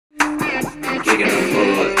Kicking the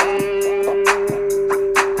mud.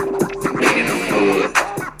 Kicking the mud.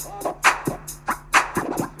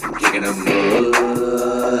 Kicking the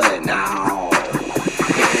mud now.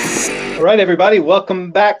 All right, everybody,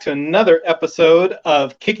 welcome back to another episode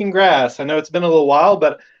of Kicking Grass. I know it's been a little while,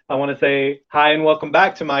 but I want to say hi and welcome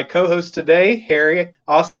back to my co-host today, Harry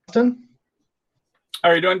Austin.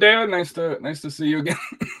 How are you doing, David? Nice to see you again.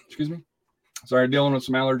 Excuse me. Sorry, dealing with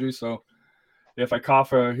some allergies, so if I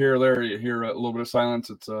cough here or there, you hear a little bit of silence.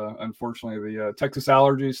 It's unfortunately the Texas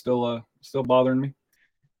allergies still bothering me.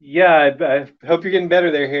 Yeah, I hope you're getting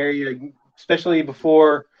better there, Harry, especially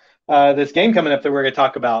before this game coming up that we're going to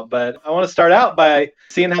talk about. But I want to start out by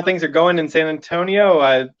seeing how things are going in San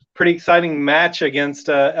Antonio. Pretty exciting match against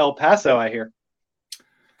El Paso, I hear.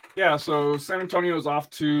 Yeah, so San Antonio is off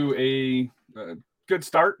to a good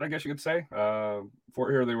start, I guess you could say. For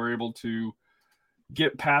here, they were able to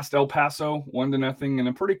get past El Paso 1-0 and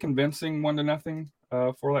a pretty convincing 1-0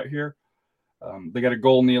 for that here. They got a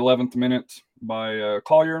goal in the 11th minute by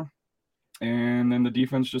Collier, and then the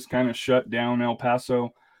defense just kind of shut down El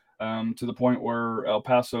Paso to the point where El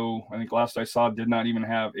Paso, I think last I saw, did not even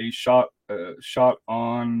have a shot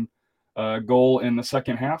on goal in the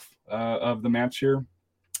second half of the match here.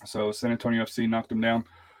 So San Antonio FC knocked them down.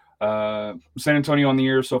 San Antonio on the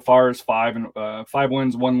year so far is 5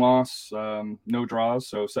 wins, 1 loss, no draws,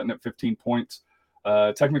 so sitting at 15 points.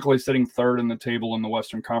 Technically sitting third in the table in the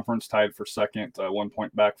Western Conference, tied for second, 1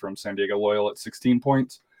 point back from San Diego Loyal at 16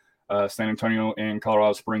 points. San Antonio and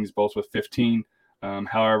Colorado Springs both with 15.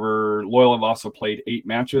 However, Loyal have also played 8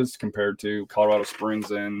 matches compared to Colorado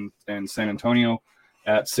Springs and San Antonio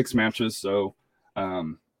at 6 matches. So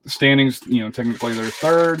standings, technically they're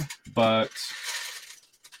third, but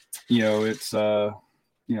it's like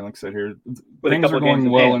I said here, things are going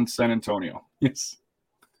well in San Antonio. Yes.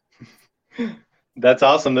 That's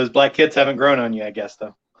awesome. Those black kits haven't grown on you, I guess,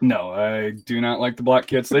 though. No, I do not like the black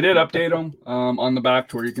kits. They did update them on the back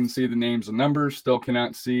to where you can see the names and numbers. Still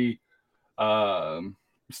can't see the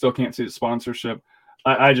sponsorship.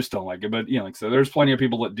 I just don't like it. But like I said, there's plenty of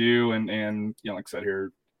people that do, and like I said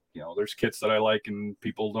here, there's kits that I like and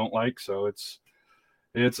people don't like. So it's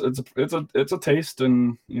a taste,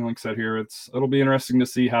 and like I said here, it'll be interesting to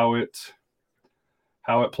see how it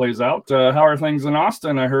plays out. How are things in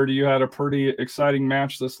Austin? I heard you had a pretty exciting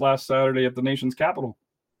match this last Saturday at the nation's capital.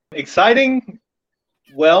 Exciting?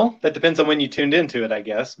 Well, that depends on when you tuned into it, I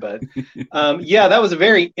guess. But yeah, that was a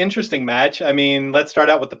very interesting match. I mean, let's start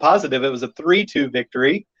out with the positive. It was a 3-2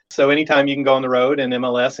 victory. So anytime you can go on the road in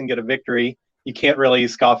MLS and get a victory, you can't really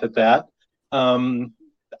scoff at that.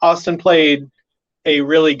 Austin played a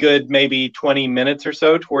really good maybe 20 minutes or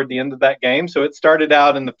so toward the end of that game. So it started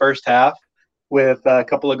out in the first half with a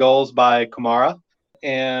couple of goals by Kamara,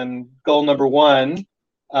 and goal number 1 in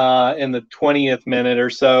the 20th minute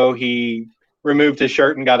or so, he removed his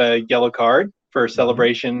shirt and got a yellow card for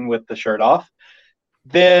celebration with the shirt off.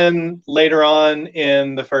 Then later on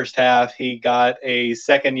in the first half, he got a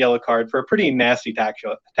second yellow card for a pretty nasty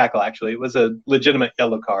tackle, actually. It was a legitimate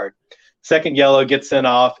yellow card. Second yellow, gets sent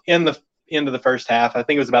off in the end of the first half. I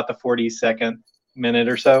think it was about the 42nd minute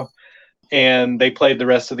or so. And they played the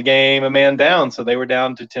rest of the game a man down, so they were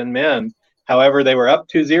down to 10 men. However, they were up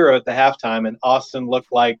 2-0 at the halftime, and Austin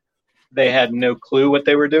looked like they had no clue what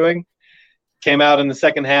they were doing. Came out in the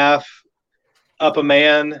second half, up a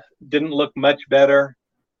man, didn't look much better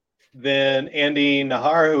than Andy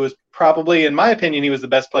Nahar, who was probably, in my opinion, he was the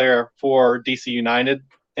best player for DC United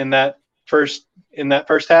in that first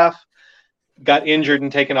half. Got injured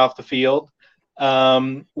and taken off the field.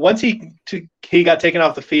 Once he got taken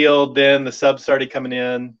off the field, then the subs started coming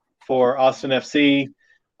in for Austin FC.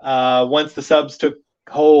 Once the subs took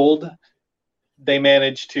hold, they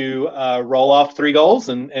managed to roll off 3 goals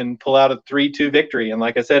and pull out a 3-2 victory. And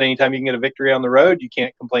like I said, anytime you can get a victory on the road, you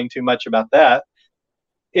can't complain too much about that.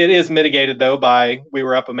 It is mitigated, though, by we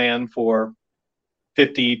were up a man for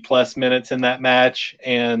 50-plus minutes in that match,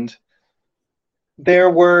 and there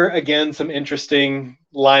were, again, some interesting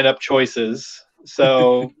lineup choices.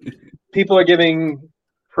 So people are giving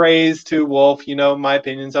praise to Wolf. My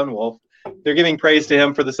opinion's on Wolf. They're giving praise to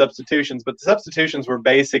him for the substitutions, but the substitutions were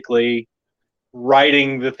basically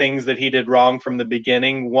righting the things that he did wrong from the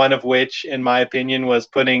beginning, one of which, in my opinion, was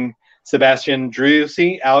putting Sebastian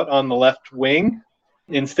Driussi out on the left wing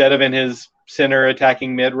instead of in his center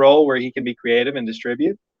attacking mid role where he can be creative and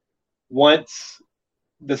distribute. Once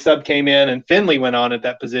the sub came in and Finley went on at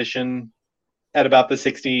that position at about the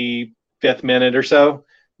 65th minute or so,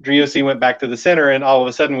 Driussi went back to the center, and all of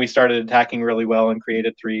a sudden we started attacking really well and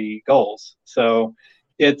created 3 goals. So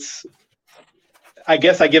I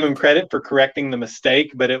guess I give him credit for correcting the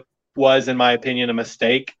mistake, but was, in my opinion, a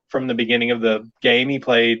mistake from the beginning of the game. He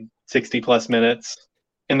played 60-plus minutes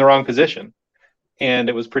in the wrong position, and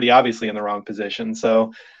it was pretty obviously in the wrong position.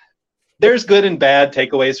 So there's good and bad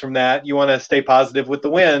takeaways from that. You want to stay positive with the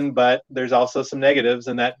win, but there's also some negatives,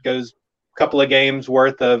 and that goes a couple of games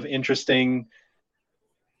worth of interesting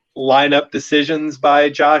lineup decisions by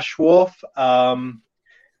Josh Wolf.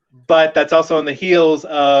 But that's also on the heels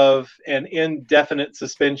of an indefinite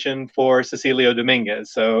suspension for Cecilio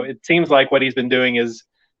Dominguez. So it seems like what he's been doing is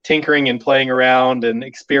tinkering and playing around and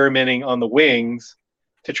experimenting on the wings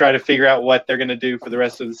to try to figure out what they're going to do for the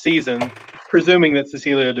rest of the season, presuming that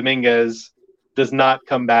Cecilio Dominguez does not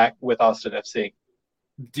come back with Austin FC.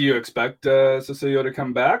 Do you expect Cecilio to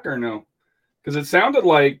come back or no? Because it sounded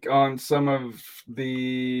like on some of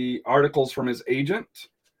the articles from his agent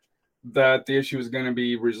that the issue is going to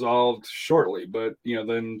be resolved shortly, but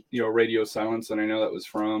then radio silence, and I know that was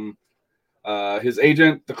from his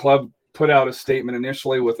agent. The club put out a statement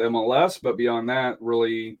initially with MLS, but beyond that,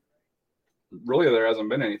 really there hasn't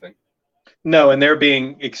been anything. No, and they're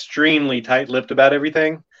being extremely tight-lipped about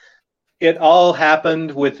everything. It all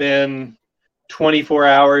happened within 24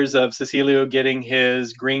 hours of Cecilio getting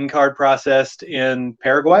his green card processed in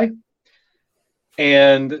Paraguay.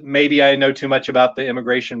 And maybe I know too much about the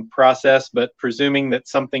immigration process, but presuming that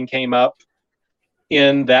something came up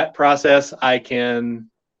in that process, I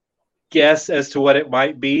can guess as to what it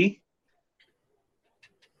might be.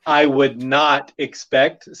 I would not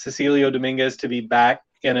expect Cecilio Dominguez to be back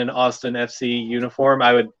in an Austin FC uniform.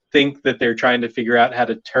 I would think that they're trying to figure out how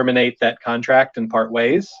to terminate that contract and part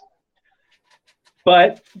ways.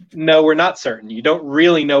 But no, we're not certain. You don't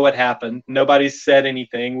really know what happened. Nobody's said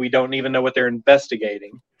anything. We don't even know what they're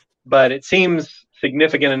investigating. But it seems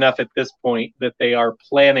significant enough at this point that they are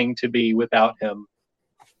planning to be without him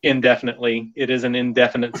indefinitely. It is an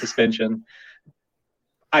indefinite suspension.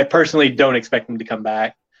 I personally don't expect him to come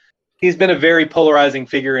back. He's been a very polarizing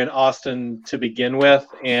figure in Austin to begin with,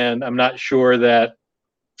 and I'm not sure that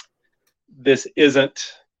this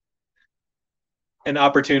isn't an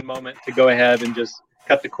opportune moment to go ahead and just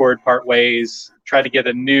cut the cord, part ways, try to get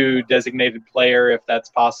a new designated player if that's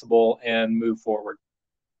possible, and move forward.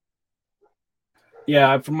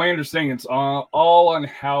 Yeah, from my understanding, it's all on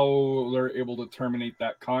how they're able to terminate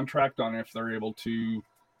that contract, on if they're able to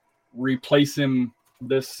replace him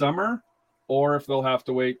this summer, or if they'll have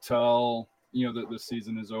to wait till the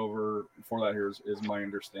season is over. For that, here is my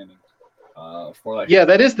understanding. Yeah,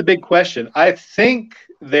 that is the big question. I think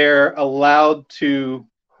they're allowed to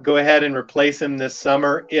go ahead and replace him this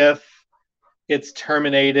summer if it's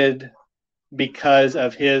terminated because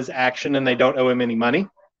of his action and they don't owe him any money.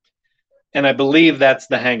 And I believe that's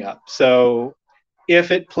the hang-up. So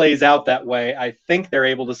if it plays out that way, I think they're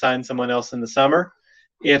able to sign someone else in the summer.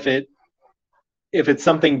 If it's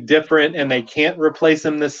something different and they can't replace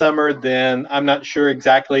him this summer, then I'm not sure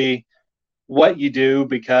exactly what you do,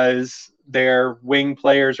 because their wing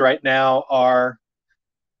players right now are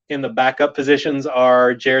in the backup positions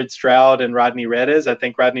are Jared Stroud and Rodney Redes. I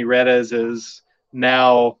think Rodney Redes is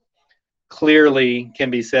now clearly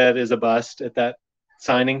can be said is a bust at that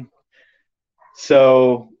signing.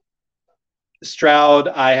 So Stroud,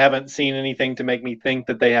 I haven't seen anything to make me think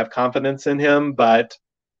that they have confidence in him, but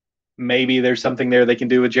maybe there's something there they can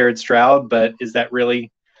do with Jared Stroud. But is that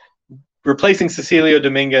really replacing Cecilio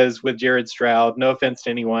Dominguez with Jared Stroud? No offense to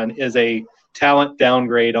anyone, is a talent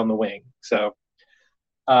downgrade on the wing. So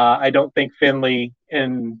I don't think Finley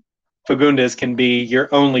and Fagundes can be your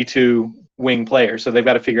only two wing players. So they've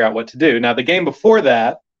got to figure out what to do. Now, the game before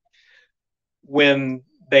that, when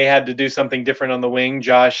they had to do something different on the wing,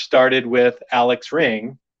 Josh started with Alex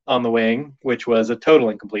Ring on the wing, which was a total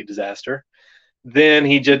and complete disaster. Then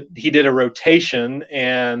he did a rotation,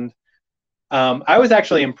 and I was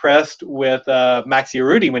actually impressed with Maxi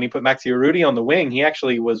Urruti. When he put Maxi Urruti on the wing, he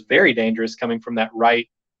actually was very dangerous coming from that right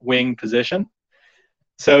wing position.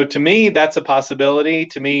 So to me, that's a possibility.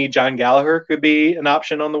 To me, John Gallagher could be an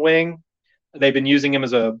option on the wing. They've been using him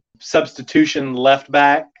as a substitution left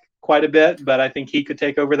back quite a bit, but I think he could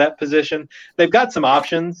take over that position. They've got some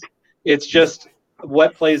options. It's just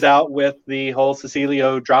what plays out with the whole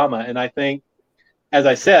Cecilio drama. And I think, as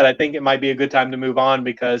I said, I think it might be a good time to move on,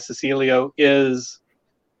 because Cecilio is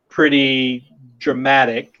pretty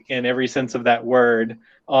dramatic in every sense of that word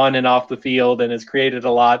on and off the field, and has created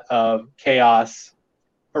a lot of chaos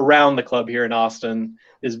around the club here in Austin,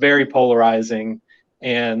 is very polarizing.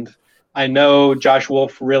 And I know Josh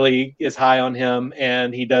Wolf really is high on him,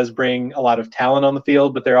 and he does bring a lot of talent on the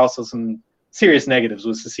field, but there are also some serious negatives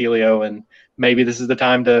with Cecilio, and maybe this is the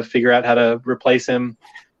time to figure out how to replace him,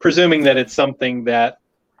 presuming that it's something that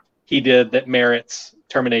he did that merits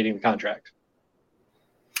terminating the contract.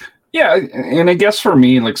 Yeah, and I guess for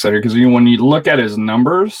me, like I said, because when you look at his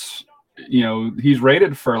numbers, he's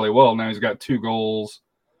rated fairly well. Now he's got 2 goals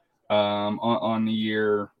on the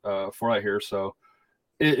year for that here. So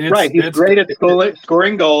he's great at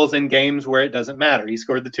scoring goals in games where it doesn't matter. He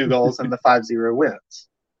scored the 2 goals and the 5-0 wins,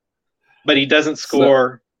 but he doesn't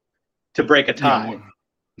score to break a tie.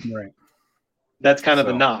 Right. That's kind of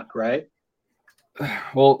the knock, right?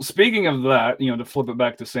 Well, speaking of that, to flip it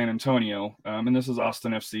back to San Antonio, and this is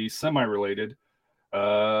Austin FC, semi-related.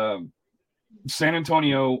 San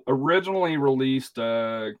Antonio originally released,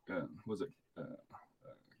 Katua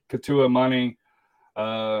Mane,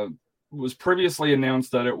 was previously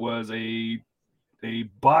announced that it was a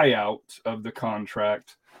buyout of the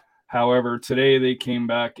contract. However, today they came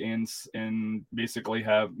back and basically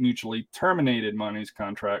have mutually terminated Mane's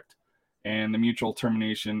contract, and the mutual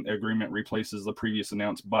termination agreement replaces the previous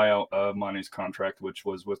announced buyout of Mane's contract, which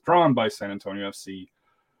was withdrawn by San Antonio FC.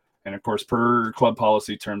 And of course, per club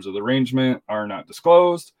policy, terms of the arrangement are not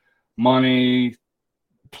disclosed. Mane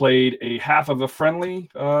played a half of a friendly,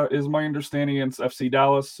 is my understanding, against FC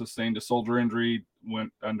Dallas, sustained a shoulder injury,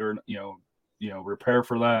 went under, repair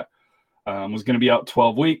for that. Was going to be out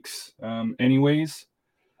 12 weeks anyways.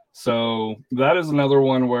 So that is another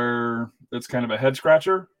one where it's kind of a head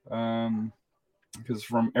scratcher, because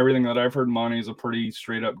from everything that I've heard, Mane is a pretty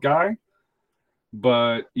straight up guy.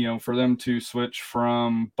 But, for them to switch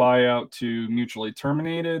from buyout to mutually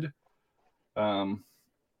terminated,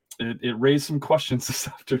 it raised some questions this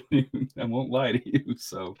afternoon. I won't lie to you.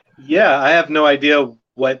 So yeah, I have no idea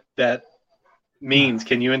what that means.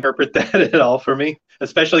 Can you interpret that at all for me,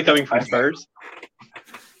 especially coming from Spurs?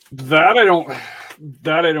 That I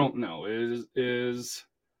don't know. Is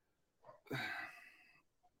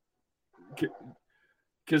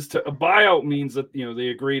because a buyout means that they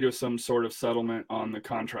agree to some sort of settlement on the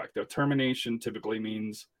contract. A termination typically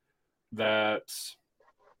means that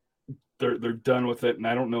they're done with it, and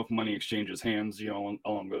I don't know if money exchanges hands,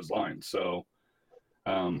 along those lines. So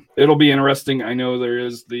it'll be interesting. I know there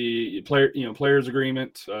is the players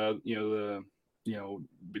agreement,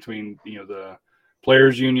 between the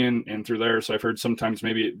players union and through there. So I've heard sometimes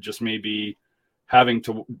maybe it just may be having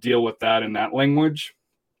to deal with that in that language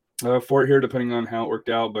for it here, depending on how it worked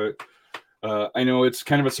out. But I know it's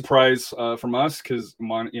kind of a surprise from us because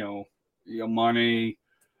Mane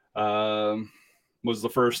was the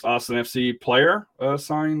first Austin FC player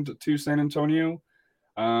signed to San Antonio,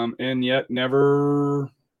 and yet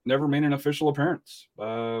never made an official appearance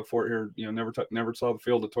for it here. Never saw the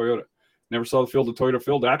field of Toyota. Never saw the field of Toyota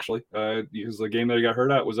field, actually, because the game that he got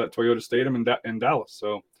hurt at was at Toyota Stadium in Dallas.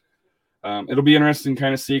 So it'll be interesting to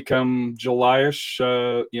kind of see come July-ish,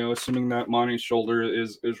 assuming that Mane's shoulder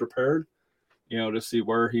is repaired, to see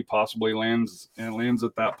where he possibly lands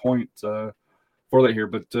at that point for that here.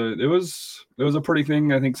 But it was a pretty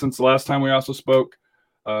thing, I think, since the last time we also spoke.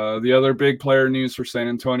 The other big player news for San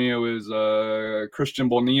Antonio is Christian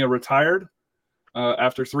Bonilla retired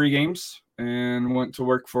after 3 games and went to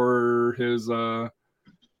work for his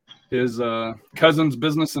cousin's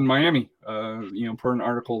business in Miami, per an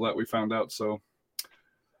article that we found out. So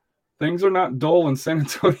things are not dull in San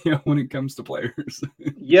Antonio when it comes to players.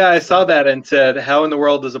 Yeah, I saw that and said, how in the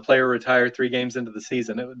world does a player retire 3 games into the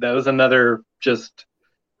season? That was another just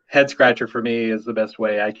head scratcher for me, is the best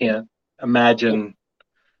way. I can't imagine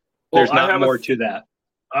there's not more to that.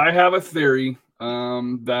 I have a theory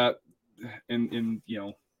that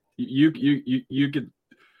you could,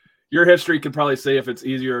 your history could probably say if it's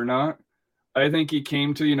easier or not. I think he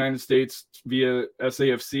came to the United States via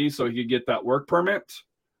SAFC so he could get that work permit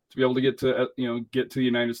to be able to get to the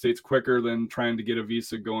United States quicker than trying to get a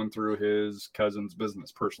visa going through his cousin's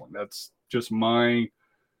business personally. That's just my,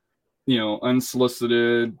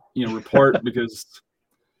 unsolicited, report because,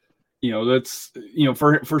 that's,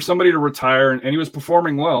 for somebody to retire and he was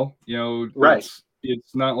performing well, right.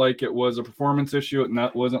 It's not like it was a performance issue.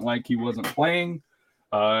 It wasn't like he wasn't playing.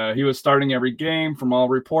 He was starting every game from all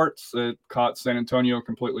reports. It caught San Antonio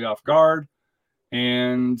completely off guard.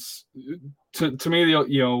 And to me,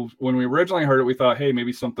 when we originally heard it, we thought, hey,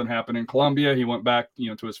 maybe something happened in Colombia. He went back,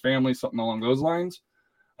 to his family, something along those lines.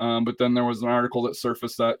 But then there was an article that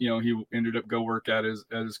surfaced that, he ended up go work at his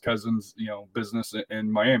cousin's, business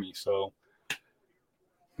in Miami. So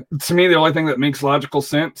to me, the only thing that makes logical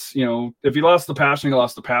sense, if he lost the passion, he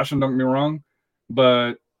lost the passion. Don't get me wrong.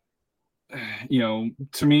 But,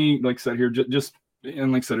 to me, like I said here,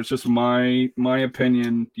 and like I said, it's just my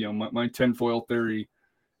opinion, my tinfoil theory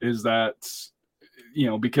is that,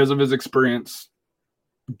 because of his experience,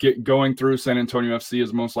 going through San Antonio FC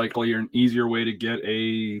is most likely an easier way to get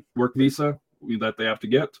a work visa that they have to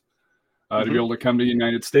get to be able to come to the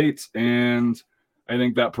United States. And I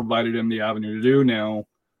think that provided him the avenue to do. Now,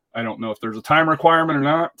 I don't know if there's a time requirement or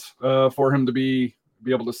not for him to be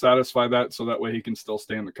able to satisfy that, so that way he can still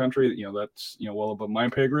stay in the country. That's well above my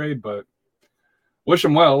pay grade, but wish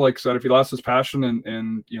him well. Like I said, if he lost his passion,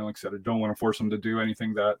 and like I said, I don't want to force him to do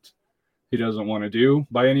anything that he doesn't want to do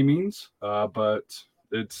by any means. But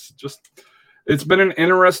it's been an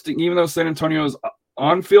interesting, even though San Antonio's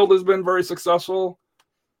on field has been very successful,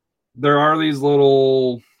 there are these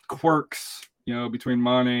little quirks, between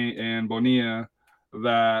Mane and Bonilla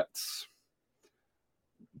that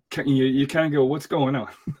you kind of go, what's going on?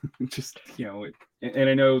 Just, and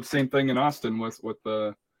I know same thing in Austin with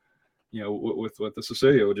the, with the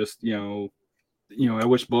Cecilio, just, I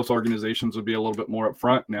wish both organizations would be a little bit more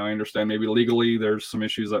upfront. Now I understand maybe legally there's some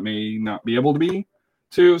issues that may not be able to be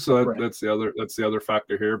too. So that's the other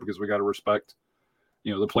factor here, because we got to respect,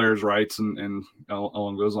 the players' rights and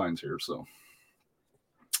along those lines here. So.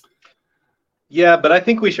 Yeah, but I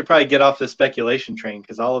think we should probably get off the speculation train,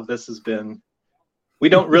 because all of this has been, we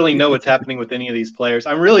don't really know what's happening with any of these players.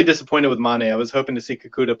 I'm really disappointed with Mane. I was hoping to see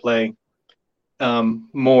Kakuta play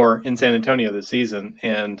more in San Antonio this season.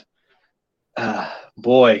 And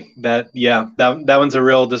boy, that one's a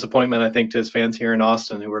real disappointment, I think, to his fans here in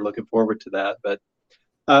Austin who were looking forward to that. But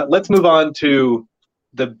let's move on to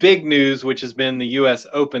the big news, which has been the U.S.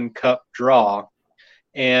 Open Cup draw.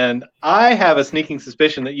 And I have a sneaking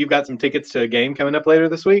suspicion that you've got some tickets to a game coming up later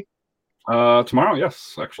this week. Tomorrow,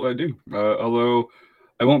 yes, actually I do. Although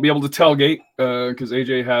I won't be able to tailgate because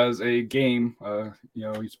AJ has a game.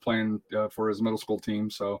 He's playing for his middle school team,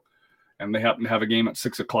 and they happen to have a game at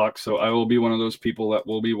 6:00. So I will be one of those people that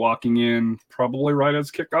will be walking in probably right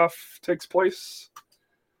as kickoff takes place,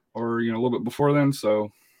 or a little bit before then.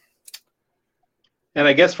 So. And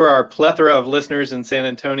I guess for our plethora of listeners in San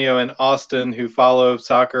Antonio and Austin who follow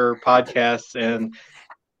soccer podcasts and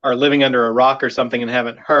are living under a rock or something and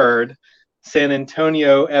haven't heard, San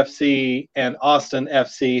Antonio FC and Austin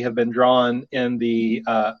FC have been drawn in the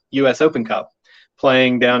U.S. Open Cup,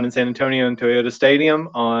 playing down in San Antonio in Toyota Stadium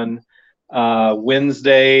on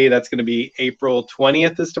Wednesday. That's going to be April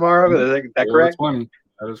 20th is tomorrow. Is that correct? 20.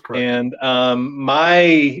 That is correct. And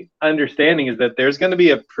my understanding is that there's going to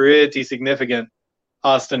be a pretty significant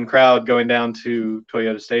Austin crowd going down to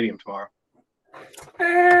Toyota Stadium tomorrow. I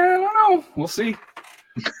don't know. We'll see.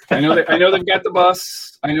 I know they've got the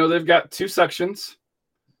bus. I know they've got 2 sections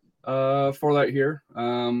for that here.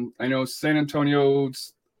 I know San Antonio,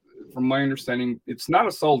 from my understanding, it's not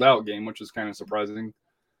a sold out game, which is kind of surprising.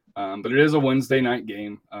 But it is a Wednesday night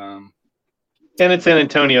game. And it's San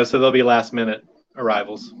Antonio, so there'll be last minute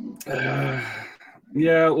arrivals.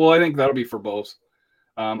 Yeah, well, I think that'll be for both.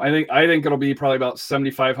 I think it'll be probably about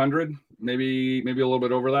 7,500, maybe a little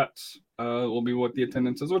bit over that. Will be what the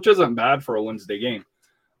attendance is, which isn't bad for a Wednesday game,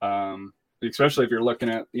 especially if you're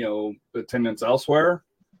looking at attendance elsewhere.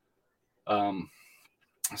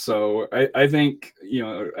 So I think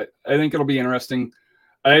I think it'll be interesting.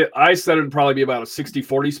 I said it'd probably be about a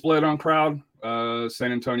 60-40 split on crowd,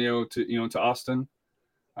 San Antonio to Austin,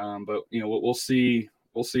 but we'll see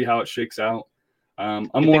how it shakes out. I'm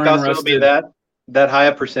more interested. It'll be that high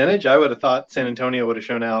a percentage? I would have thought San Antonio would have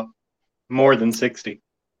shown out more than 60.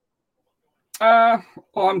 Well,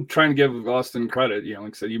 I'm trying to give Austin credit.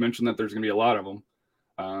 Like I said, you mentioned that there's going to be a lot of them.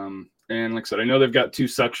 And like I said, I know they've got 2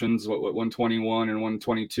 sections, 121 and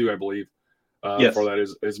 122, I believe. Yes. For that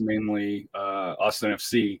is mainly Austin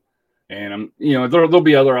FC. And there'll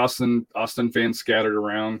be other Austin fans scattered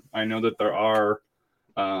around. I know that there are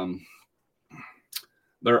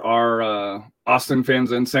Austin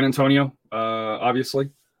fans in San Antonio,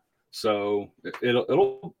 obviously. So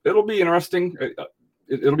it'll be interesting.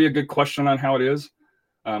 It'll be a good question on how it is.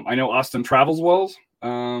 I know Austin travels well,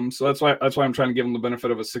 so that's why I'm trying to give them the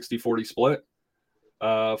benefit of a 60-40 split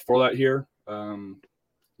for that here.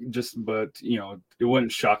 But it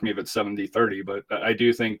wouldn't shock me if it's 70-30. But I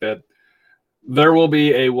do think that there will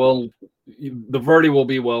be the Verde will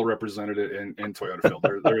be well represented in Toyota Field.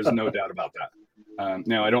 There is no doubt about that.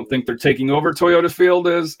 Now, I don't think they're taking over Toyota Field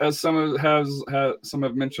as some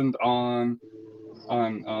have mentioned on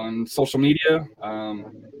social media.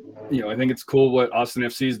 I think it's cool what Austin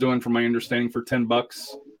FC is doing. From my understanding, for $10,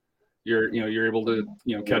 you're able to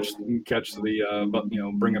catch the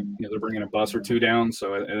they're bringing a bus or 2 down.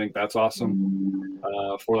 So I think that's awesome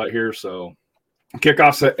for that here. So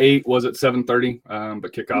kickoffs at 8 was at 7:30,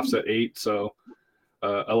 but kickoffs at 8. So.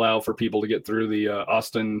 Allow for people to get through the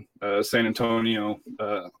Austin, San Antonio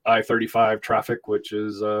I-35 traffic, which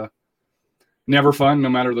is never fun, no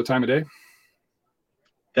matter the time of day.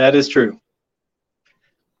 That is true.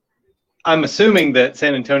 I'm assuming that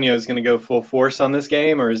San Antonio is going to go full force on this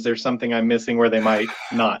game, or is there something I'm missing where they might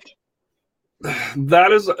not?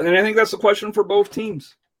 That is, and I think that's the question for both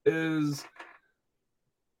teams. Is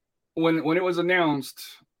when it was announced,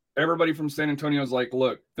 everybody from San Antonio was like,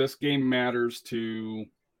 "Look, this game matters to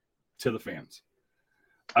the fans.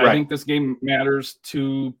 Right. I think this game matters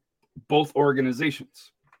to both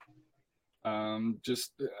organizations. I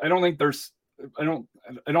don't think there's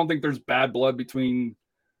bad blood between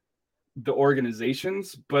the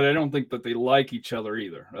organizations, but I don't think that they like each other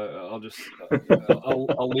either. I'll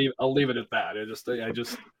leave it at that. Like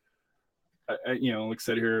I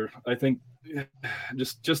said here, I think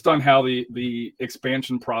just on how the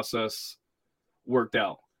expansion process worked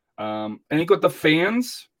out. I think with the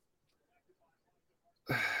fans,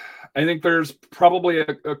 I think there's probably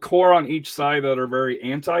a core on each side that are very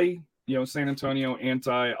anti, San Antonio,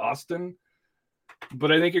 anti Austin.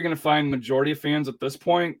 But I think you're going to find majority of fans at this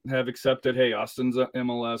point have accepted, hey, Austin's a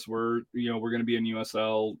MLS. We're going to be in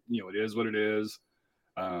USL. It is what it is.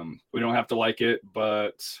 We don't have to like it,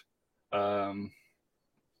 but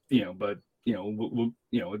it's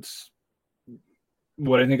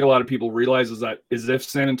what I think a lot of people realize is if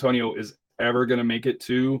San Antonio is ever going to make it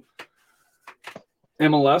to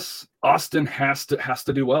MLS, Austin has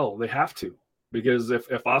to do well. They have to, because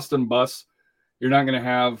if Austin busts, you're not going to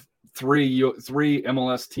have three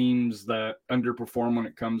MLS teams that underperform when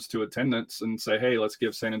it comes to attendance and say, hey, let's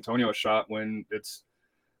give San Antonio a shot when it's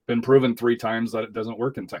been proven 3 times that it doesn't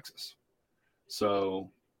work in Texas. So,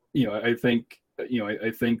 I think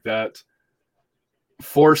that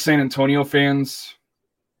for San Antonio fans,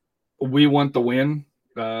 we want the win.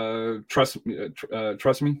 Trust me,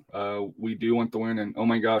 we do want the win. And oh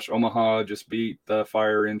my gosh, Omaha just beat the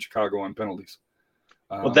Fire in Chicago on penalties.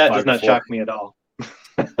 Well, that does not 5-4. shock me at all.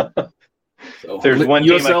 So, if there's one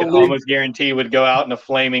team I can league, almost guarantee would go out in a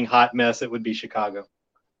flaming hot mess, it would be Chicago.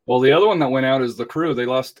 Well, the other one that went out is the Crew. They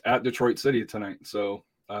lost at Detroit City tonight, so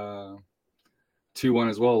 2-1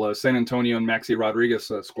 as well. San Antonio and Maxi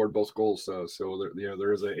Rodriguez scored both goals, so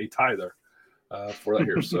there is a tie there for that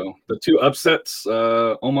here. So the 2 upsets,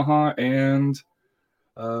 Omaha and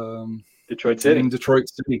Detroit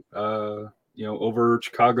City. Over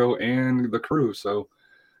Chicago and the Crew. So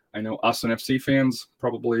I know Austin FC fans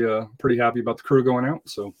probably pretty happy about the Crew going out.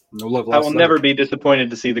 So no love lost. I will never be disappointed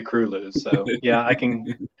to see the Crew lose. So yeah, I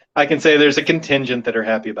can say there's a contingent that are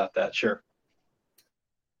happy about that. Sure.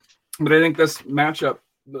 But I think this matchup,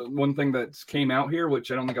 the one thing that came out here,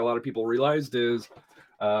 which I don't think a lot of people realized, is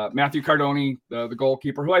Matthew Cardoni, the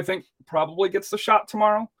goalkeeper, who I think probably gets the shot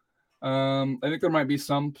tomorrow. I think there might be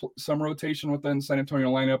some rotation within San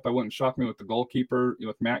Antonio lineup. I wouldn't shock me with the goalkeeper,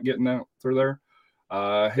 with Matt getting out through there.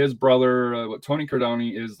 His brother, Tony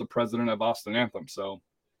Cardoni, is the president of Austin Anthem, so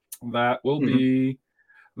that will be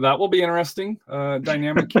interesting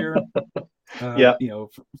dynamic here. Yeah.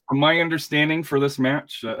 From my understanding for this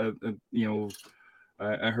match, I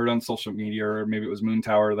heard on social media, or maybe it was Moon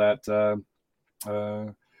Tower, that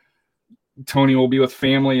Tony will be with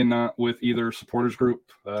family and not with either supporters group,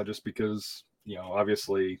 just because,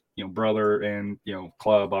 obviously, brother and,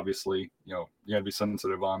 club, obviously, you gotta be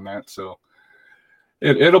sensitive on that. So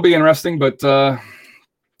it'll be interesting, but I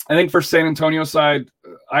think for San Antonio side,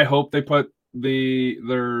 I hope they put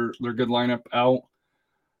their good lineup out.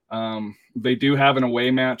 They do have an away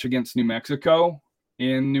match against New Mexico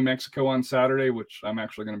in New Mexico on Saturday, which I'm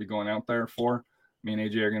actually going to be going out there for. Me and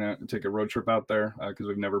AJ are going to take a road trip out there because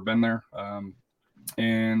we've never been there.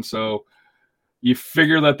 And so you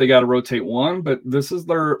figure that they got to rotate one, but this is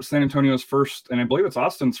their San Antonio's first, and I believe it's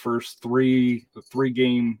Austin's first three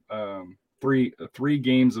games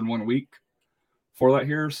in 1 week for that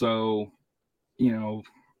here. So,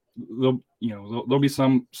 there'll be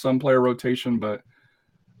some player rotation, but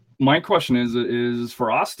my question is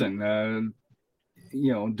for Austin,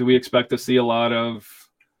 do we expect to see a lot of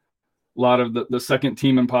the second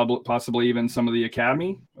team and possibly even some of the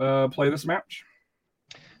academy play this match?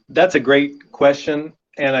 That's a great question,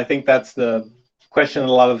 and I think that's the question that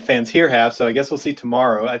a lot of the fans here have. So I guess we'll see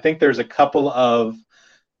tomorrow. I think there's a couple of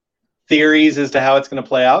theories as to how it's going to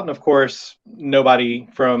play out, and of course, nobody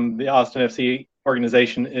from the Austin FC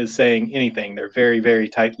organization is saying anything. They're very, very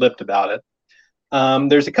tight-lipped about it.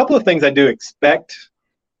 There's a couple of things I do expect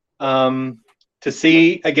to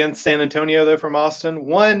see against San Antonio, though, from Austin.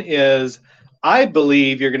 One is I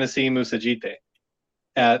believe you're going to see Moussa Djite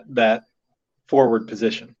at that forward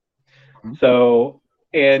position. So,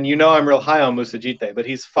 and I'm real high on Moussa Djite, but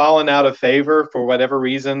he's fallen out of favor for whatever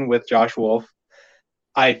reason with Josh Wolf.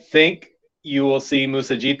 I think you will see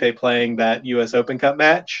Moussa Djite playing that U.S. Open Cup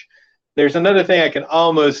match. There's another thing I can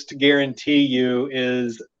almost guarantee you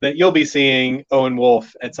is that you'll be seeing Owen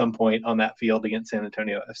Wolf at some point on that field against San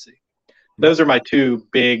Antonio FC. Those are my two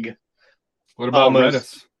big. What about almost,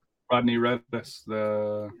 Redis? Rodney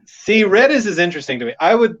Redis. See, Redis is interesting to me.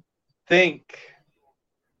 I would think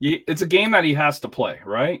it's a game that he has to play,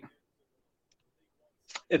 right?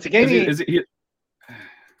 It's a game. He's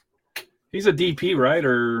a DP, right?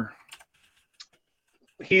 Or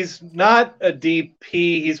he's not a DP.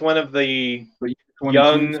 He's one of the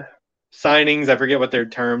young signings. I forget what they're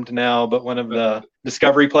termed now, but one of the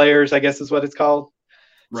discovery players, I guess is what it's called.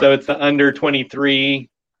 Right. So it's the under 23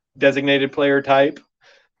 designated player type,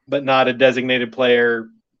 but not a designated player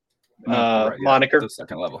moniker. The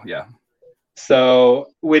second level, yeah. So,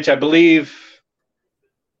 which I believe,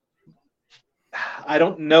 I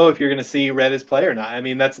don't know if you're going to see Redis play or not. I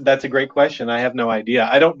mean, that's a great question. I have no idea.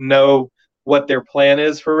 I don't know what their plan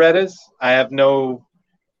is for Redis. I have no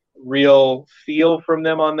real feel from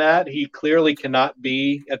them on that. He clearly cannot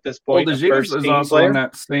be at this point. Well, the Jeeves is also on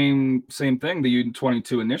that same thing, the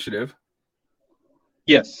U22 initiative.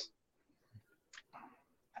 Yes.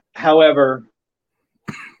 However,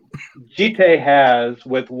 Gite has,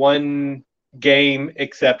 with one game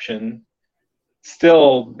exception,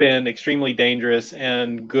 still been extremely dangerous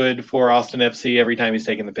and good for Austin FC every time he's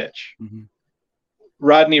taken the pitch. Mm-hmm.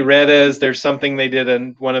 Rodney Redis, there's something they did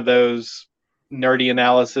in one of those nerdy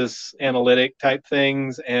analysis analytic type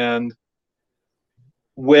things, and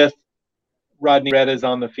with Rodney Redis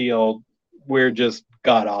on the field, we're just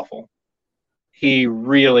god awful. He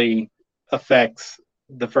really affects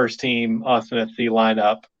the first team Austin FC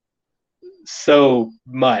lineup so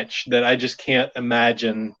much that I just can't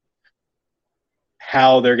imagine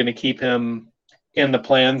how they're going to keep him in the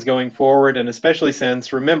plans going forward. And especially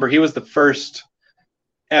since, remember, he was the first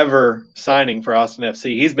ever signing for Austin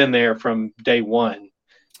FC. He's been there from day one.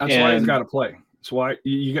 That's why he's got to play. That's why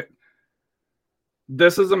you get.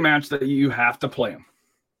 This is a match that you have to play him.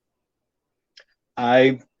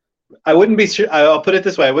 I wouldn't be. I'll put it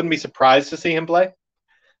this way: I wouldn't be surprised to see him play.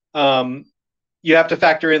 You have to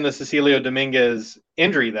factor in the Cecilio Dominguez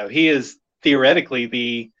injury, though. He is theoretically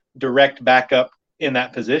the direct backup in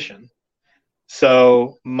that position.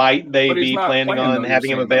 So might they be planning on having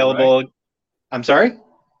him available? Right? I'm sorry?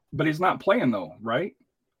 But he's not playing, though, right?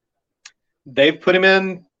 They've put him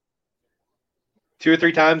in 2 or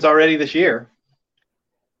 3 times already this year.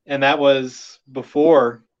 And that was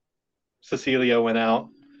before Cecilio went out.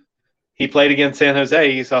 He played against San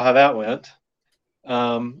Jose. You saw how that went.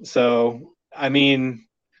 So, I mean,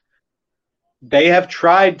 they have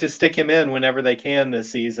tried to stick him in whenever they can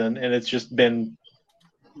this season, and it's just been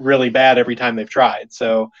really bad every time they've tried.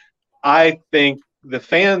 So I think the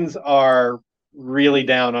fans are really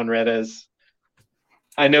down on Redis.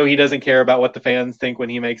 I know he doesn't care about what the fans think when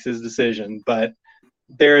he makes his decision, but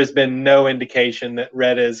there has been no indication that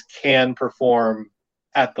Redis can perform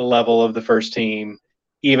at the level of the first team,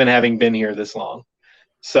 even having been here this long.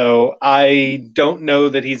 So I don't know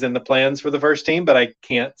that he's in the plans for the first team, but I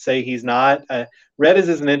can't say he's not. Redis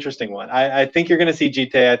is an interesting one. I think you're going to see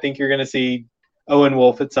Gite. I think you're going to see Owen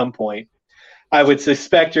Wolf at some point. I would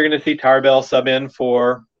suspect you're going to see Tarbell sub in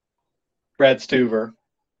for Brad Stuver.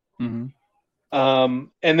 Mm-hmm.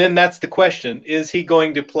 And then that's the question. Is he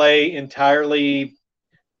going to play entirely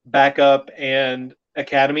backup and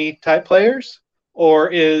academy type players?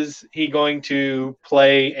 Or is he going to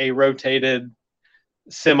play a rotated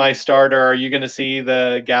semi-starter? Are you going to see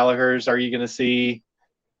the Gallaghers? Are you going to see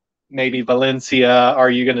maybe Valencia? Are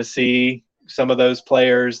you going to see some of those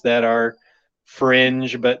players that are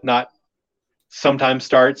fringe but not sometimes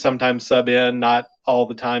start, sometimes sub in, not all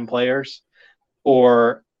the time players?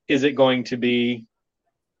 Or is it going to be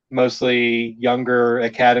mostly younger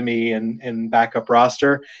academy and backup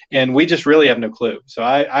roster? And we just really have no clue. So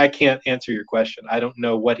I can't answer your question. I don't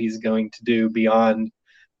know what he's going to do beyond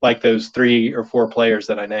like those 3 or 4 players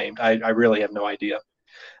that I named. I really have no idea.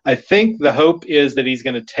 I think the hope is that he's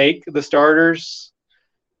going to take the starters,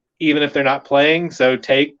 even if they're not playing. So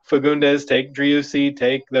take Fagundes, take Driussi,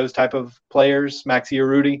 take those type of players, Maxi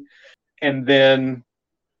Urruti. And then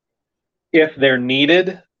if they're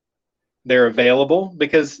needed, they're available,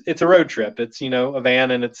 because it's a road trip. It's, a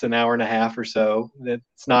van and it's an hour and a half or so.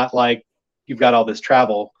 It's not like you've got all this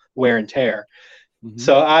travel wear and tear. Mm-hmm.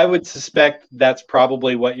 So I would suspect that's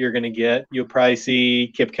probably what you're going to get. You'll probably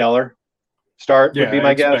see Kip Keller start, would be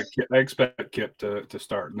my guess. I expect Kip to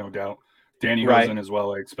start, no doubt. Danny Hosen as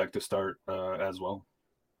well, I expect to start as well.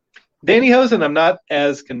 Danny Hosen, I'm not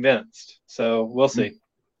as convinced. So we'll see.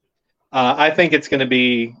 I think it's going to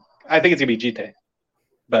be Gite,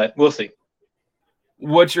 but we'll see.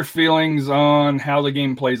 What's your feelings on how the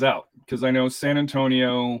game plays out? because I know San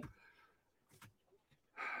Antonio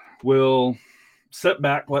will sit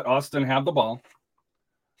back, let Austin have the ball,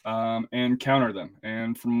 and counter them.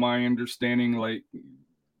 And from my understanding, like,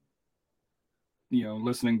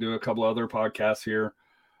 listening to a couple other podcasts here,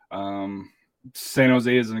 San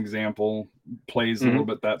Jose, as an example, plays a little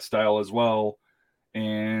bit that style as well.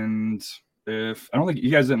 And I don't think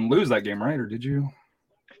you guys didn't lose that game, right? Or did you?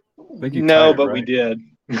 I think you No, tied it, but right? we did.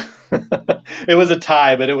 It was a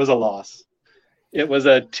tie, but it was a loss. It was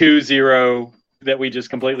a 2-0 that we just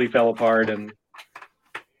completely fell apart and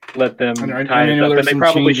let them tie it up. And they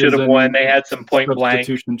probably should have won. They had some point blank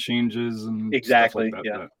substitution changes and exactly. stuff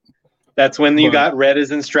like that. Yeah. That's when you got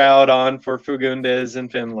Redes and Stroud on for Fagundes and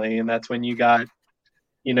Finley, and that's when you got,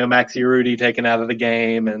 Maxi Rudy taken out of the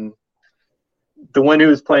game. And the one who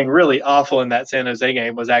was playing really awful in that San Jose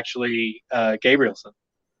game was actually Gabrielson,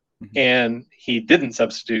 and he didn't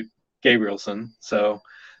substitute Gabrielson. So,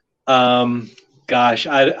 gosh,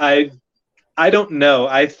 I don't know.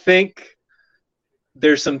 I think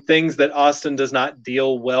there's some things that Austin does not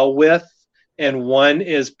deal well with, and one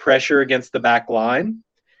is pressure against the back line.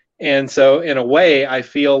 And so, in a way, I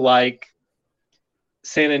feel like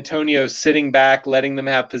San Antonio sitting back, letting them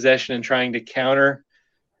have possession and trying to counter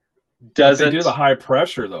doesn't. But they do the high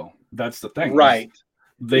pressure, though. That's the thing. Right.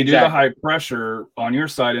 They do the high pressure on your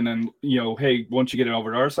side, and then, hey, once you get it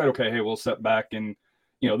over to our side, okay, hey, we'll set back. And,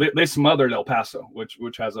 they smothered El Paso, which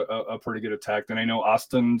has a pretty good attack. And I know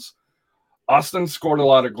Austin scored a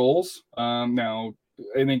lot of goals. Now,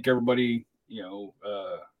 I think everybody,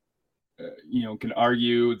 can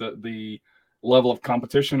argue that the level of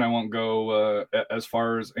competition. I won't go as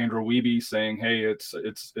far as Andrew Wiebe saying, "Hey, it's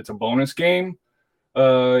a bonus game,"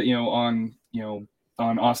 on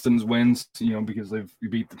Austin's wins, because they've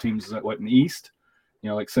beat the teams that in the East,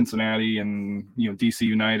 like Cincinnati and DC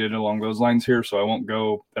United along those lines here. So I won't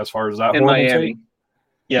go as far as that. And Miami,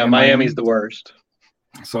 Miami's the worst.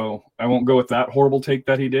 So I won't go with that horrible take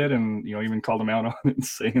that he did, and even called him out on it,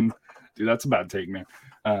 saying, "Dude, that's a bad take, man."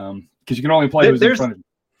 Because you can only play who's in front of you.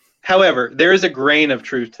 However, there is a grain of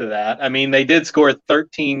truth to that. I mean, they did score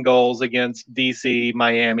 13 goals against DC,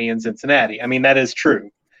 Miami, and Cincinnati. I mean, that is true.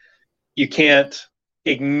 You can't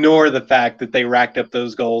ignore the fact that they racked up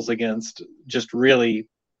those goals against just really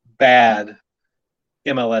bad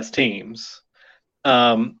MLS teams.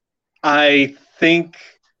 I think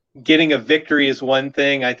getting a victory is one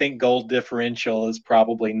thing. I think goal differential is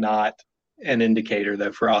probably not an indicator,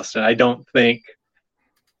 though, for Austin. I don't think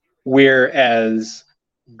we're as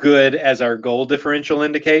good as our goal differential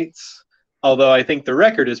indicates, although I think the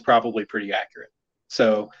record is probably pretty accurate.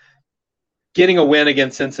 So getting a win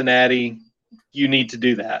against Cincinnati, you need to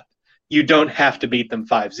do that. You don't have to beat them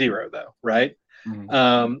 5-0, though, right?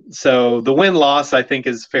 Mm-hmm. So the win-loss, I think,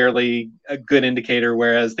 is fairly a good indicator,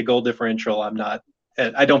 whereas the goal differential,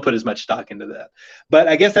 I don't put as much stock into that. But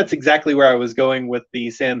I guess that's exactly where I was going with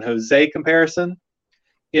the San Jose comparison,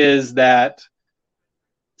 is that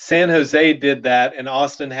San Jose did that and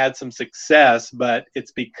Austin had some success, but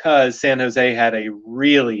it's because San Jose had a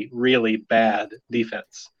really, really bad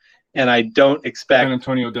defense. And I don't expect San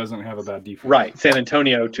Antonio doesn't have a bad defense. Right. San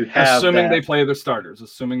Antonio to have assuming they play the starters.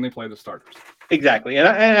 Exactly. And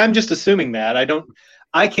I'm just assuming that.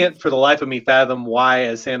 I can't for the life of me fathom why,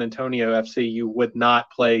 as San Antonio FC, you would not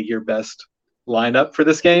play your best lineup for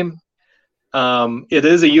this game. It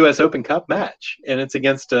is a U.S. Open Cup match, and it's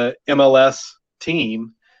against a MLS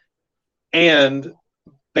team, and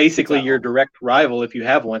basically your direct rival if you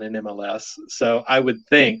have one in MLS. So I would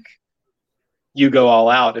think you go all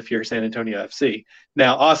out if you're San Antonio FC.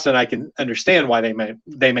 Now, Austin, I can understand why they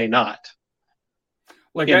may not.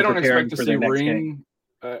 Like, I don't expect to see Ring.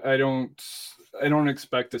 I don't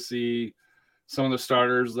expect to see some of the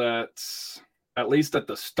starters that, at least at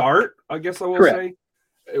the start, I guess I will say.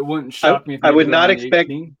 It wouldn't shock me if I would not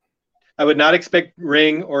expect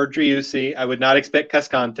Ring or Driussi. I would not expect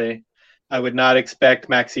Cascante. I would not expect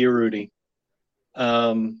Maxi Urruti.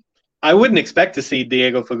 I wouldn't expect to see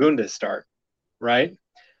Diego Fagundes start, right?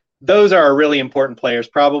 Those are really important players.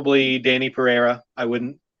 Probably Danny Pereira, I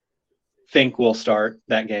wouldn't think will start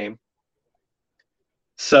that game.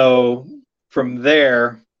 So from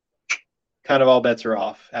there, kind of all bets are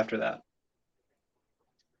off after that.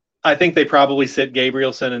 I think they probably sit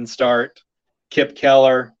Gabrielson and start Kip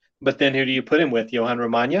Keller, but then who do you put him with? Johan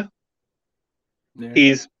Romagna? Yeah.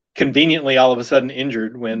 He's conveniently all of a sudden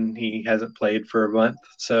injured when he hasn't played for a month.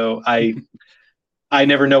 So I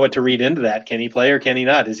never know what to read into that. Can he play or can he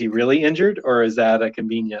not? Is he really injured, or is that a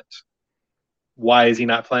convenient? Why is he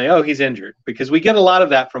not playing? Oh, he's injured. Because we get a lot of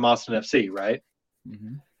that from Austin FC, right?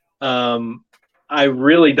 Mm-hmm. I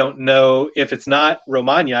really don't know if it's not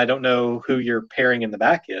Romagna. I don't know who your pairing in the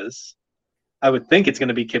back is. I would think it's going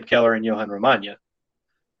to be Kip Keller and Johan Romagna.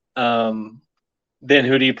 Then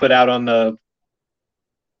who do you put out on the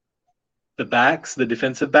backs, the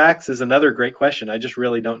defensive backs, is another great question. I just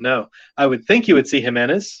really don't know. I would think you would see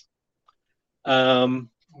Jimenez, but I'm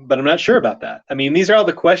not sure about that. I mean, these are all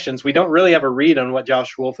the questions. We don't really have a read on what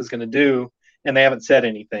Josh Wolf is going to do, and they haven't said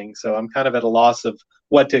anything. So I'm kind of at a loss of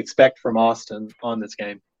what to expect from Austin on this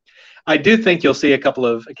game. I do think you'll see a couple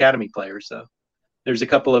of academy players, though. There's a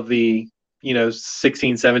couple of the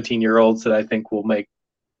 16, 17-year-olds that I think will make,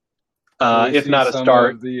 if not a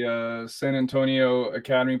start. Of the San Antonio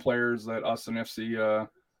Academy players that Austin FC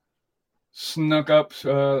snuck up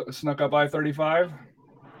I-35.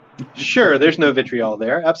 Sure, there's no vitriol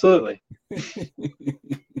there. Absolutely.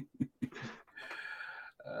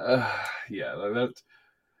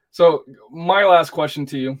 So my last question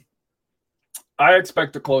to you. I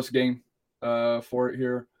expect a close game for it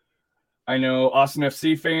here. I know Austin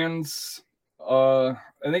FC fans, I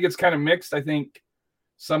think it's kind of mixed. I think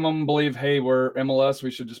some of them believe, hey, we're MLS.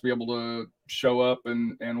 We should just be able to show up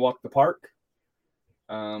and walk the park.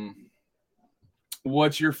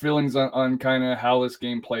 What's your feelings on kind of how this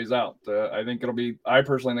game plays out? I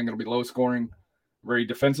personally think it'll be low scoring, very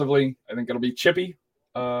defensively. I think it'll be chippy,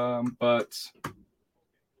 but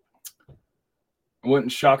it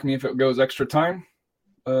wouldn't shock me if it goes extra time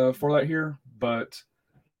for that here.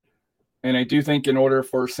 And I do think in order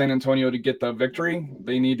for San Antonio to get the victory,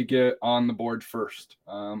 they need to get on the board first.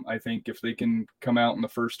 I think if they can come out in the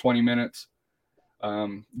first 20 minutes,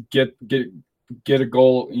 get a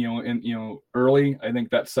goal, early, I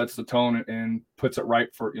think that sets the tone and puts it right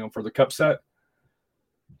for the cup set.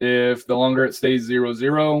 If the longer it stays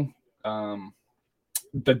 0-0,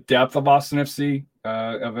 the depth of Austin FC,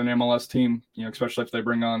 of an MLS team, especially if they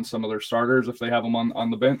bring on some of their starters, if they have them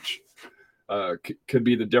on the bench, could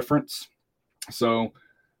be the difference. So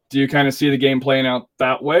do you kind of see the game playing out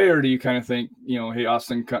that way, or do you kind of think, hey,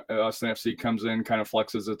 Austin FC comes in, kind of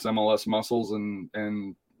flexes its MLS muscles and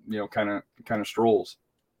kind of strolls?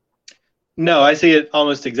 No, I see it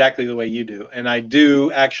almost exactly the way you do. And I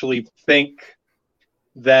do actually think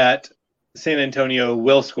that San Antonio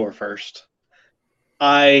will score first.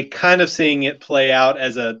 I kind of seeing it play out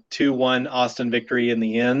as a 2-1 Austin victory in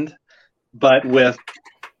the end, but with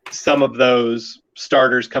some of those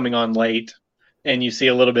starters coming on late, and you see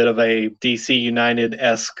a little bit of a DC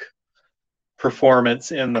United-esque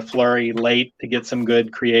performance in the flurry late to get some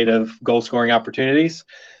good creative goal-scoring opportunities.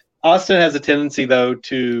 Austin has a tendency, though,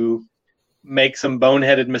 to make some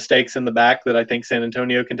boneheaded mistakes in the back that I think San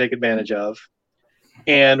Antonio can take advantage of.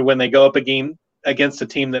 And when they go up against a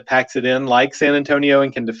team that packs it in like San Antonio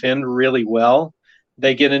and can defend really well,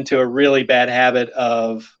 they get into a really bad habit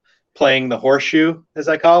of playing the horseshoe, as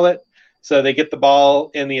I call it. So they get the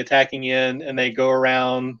ball in the attacking end and they go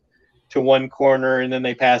around to one corner and then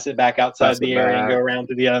they pass it back outside the area and go around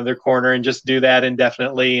to the other corner and just do that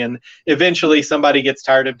indefinitely. And eventually somebody gets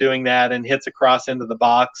tired of doing that and hits a cross into the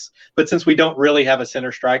box. But since we don't really have a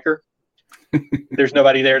center striker, there's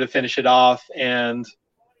nobody there to finish it off, and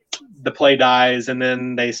the play dies and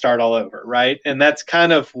then they start all over, right? And that's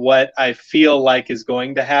kind of what I feel like is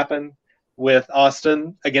going to happen with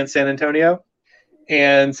Austin against San Antonio.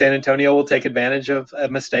 And San Antonio will take advantage of a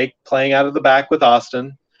mistake playing out of the back with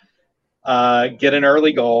Austin, get an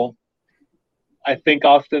early goal. I think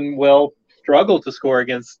Austin will struggle to score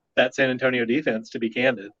against that San Antonio defense, to be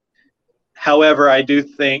candid. However, I do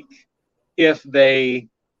think if they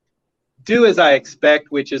do as I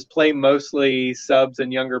expect, which is play mostly subs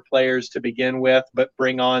and younger players to begin with, but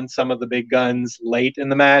bring on some of the big guns late in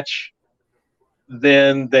the match,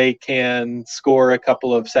 then they can score a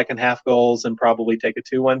couple of second half goals and probably take a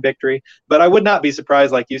 2-1 victory. But I would not be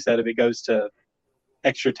surprised, like you said, if it goes to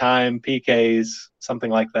extra time, PKs,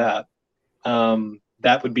 something like that.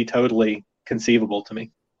 That would be totally conceivable to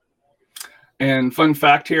me. And fun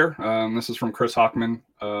fact here, this is from Chris Hockman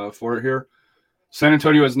for it here. San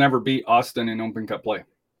Antonio has never beat Austin in Open Cup play.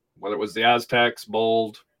 Whether it was the Aztecs,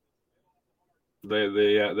 Bold,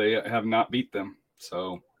 they have not beat them.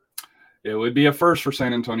 So it would be a first for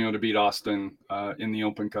San Antonio to beat Austin in the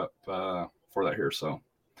Open Cup for that here. So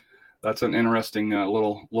that's an interesting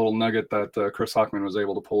little nugget that Chris Hockman was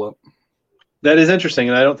able to pull up. That is interesting,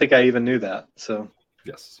 and I don't think I even knew that. So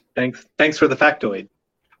yes, thanks for the factoid.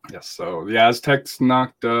 Yes, so the Aztecs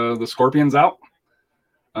knocked the Scorpions out,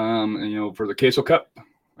 for the Queso Cup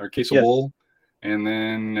or Queso Bowl, and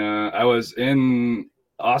then I was in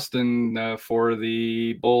Austin for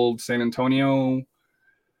the Bold San Antonio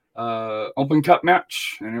Open Cup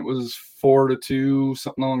match, and it was 4-2,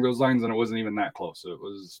 something along those lines, and it wasn't even that close. It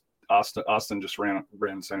was Austin just ran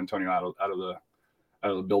San Antonio out of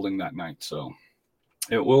the building that night. So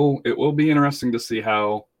it will be interesting to see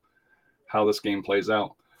how this game plays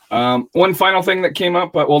out. One final thing that came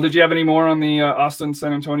up, well, did you have any more on the Austin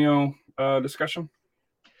San Antonio discussion?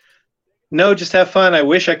 No, just have fun. I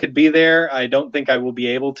wish I could be there. I don't think I will be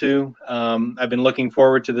able to. I've been looking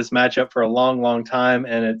forward to this matchup for a long, long time,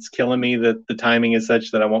 and it's killing me that the timing is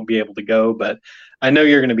such that I won't be able to go. But I know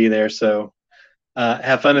you're going to be there, so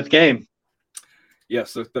have fun at the game.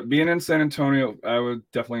 Yes, being in San Antonio, I would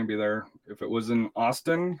definitely be there. If it was in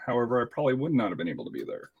Austin, however, I probably would not have been able to be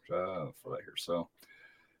there for that here. So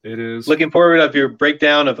it is. Looking forward to your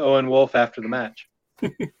breakdown of Owen Wolf after the match.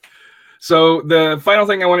 So the final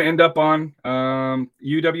thing I want to end up on,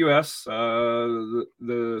 UWS,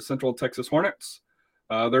 the Central Texas Hornets,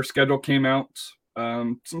 their schedule came out.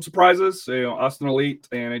 Some surprises, Austin Elite,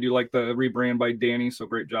 and I do like the rebrand by Danny. So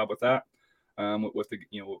great job with that. With the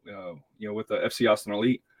with the FC Austin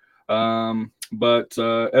Elite, but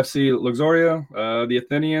FC Luxoria, the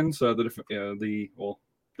Athenians, the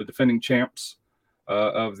defending champs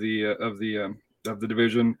of the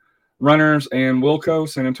division. Runners and Wilco,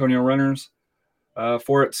 San Antonio Runners.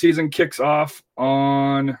 For its season kicks off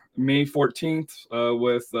on May 14th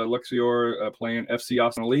with Luxior playing FC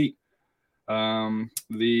Austin Elite.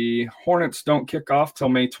 The Hornets don't kick off till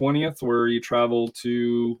May 20th, where you travel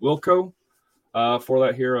to Wilco for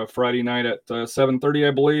that here, a Friday night at 7:30,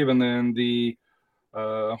 I believe. And then the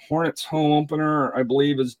Hornets home opener, I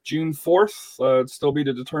believe, is June 4th. It's still be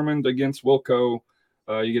determined against Wilco.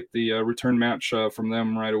 You get the return match from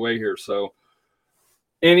them right away here. So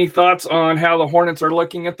any thoughts on how the Hornets are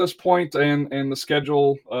looking at this point and the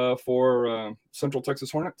schedule for Central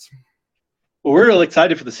Texas Hornets? Well, we're really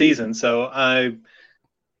excited for the season. So I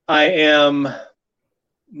am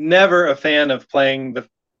never a fan of playing the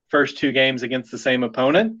first two games against the same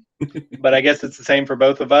opponent, but I guess it's the same for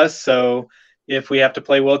both of us. So if we have to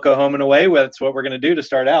play Wilco home and away, that's what we're going to do to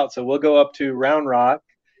start out. So we'll go up to Round Rock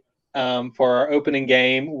for our opening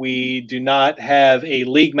game. We do not have a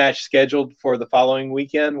league match scheduled for the following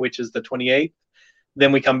weekend, which is the 28th.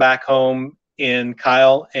 Then we come back home in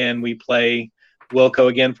Kyle and we play Wilco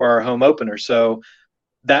again for our home opener. So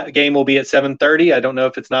that game will be at 7:30. I don't know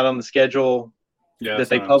if it's not on the schedule that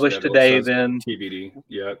they published today. Then TBD.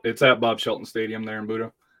 Yeah, it's at Bob Shelton Stadium there in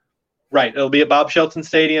Buda. Right. It'll be at Bob Shelton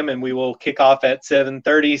Stadium, and we will kick off at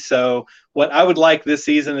 7:30. So what I would like this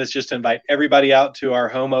season is just to invite everybody out to our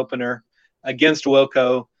home opener against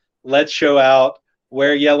Wilco. Let's show out,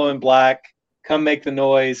 wear yellow and black, come make the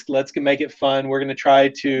noise. Let's make it fun. We're going to try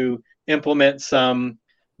to implement some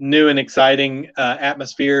new and exciting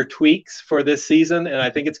atmosphere tweaks for this season, and I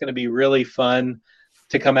think it's going to be really fun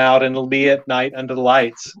to come out, and it'll be at night under the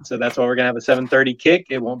lights. So that's why we're going to have a 7:30 kick.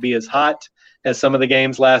 It won't be as hot as some of the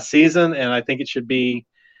games last season, and I think it should be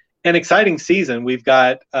an exciting season. We've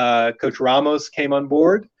got Coach Ramos came on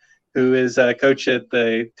board, who is a coach at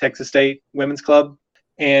the Texas State Women's Club,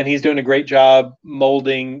 and he's doing a great job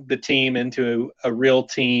molding the team into a real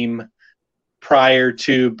team prior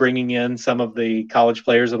to bringing in some of the college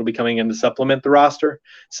players that will be coming in to supplement the roster.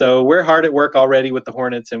 So we're hard at work already with the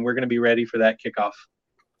Hornets, and we're going to be ready for that kickoff.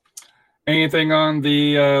 Anything on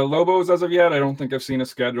the Lobos as of yet? I don't think I've seen a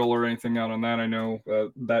schedule or anything out on that. I know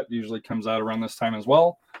that usually comes out around this time as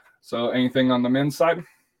well. So anything on the men's side?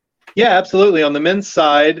 Yeah, absolutely. On the men's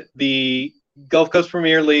side, the Gulf Coast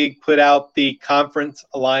Premier League put out the conference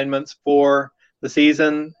alignments for the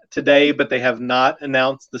season today, but they have not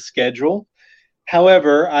announced the schedule.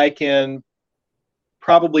 However, I can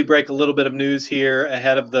probably break a little bit of news here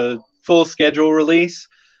ahead of the full schedule release.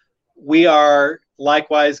 We are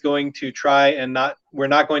likewise going to try and we're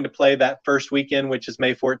not going to play that first weekend, which is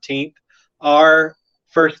May 14th. Our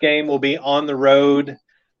first game will be on the road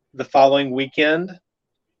the following weekend.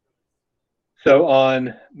 So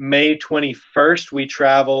on May 21st, we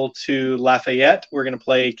travel to Lafayette. We're going to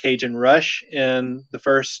play Cajun Rush in the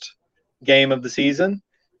first game of the season.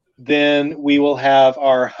 Then we will have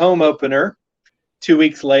our home opener 2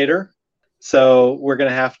 weeks later. So we're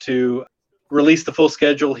going to have to release the full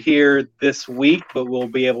schedule here this week, but we'll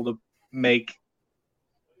be able to make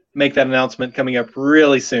that announcement coming up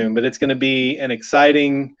really soon. But it's going to be an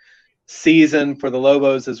exciting season for the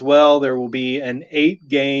Lobos as well. There will be an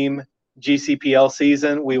 8-game GCPL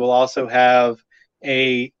season. We will also have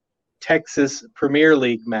a Texas Premier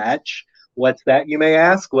League match. What's that, you may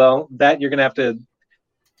ask? Well, that you're going to have to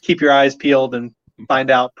keep your eyes peeled and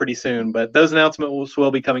find out pretty soon. But those announcements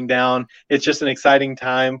will be coming down. It's just an exciting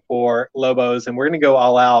time for Lobos, and we're going to go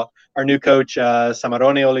all out our new coach,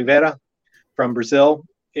 Samarone Oliveira from Brazil,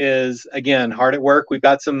 is, again, hard at work. We've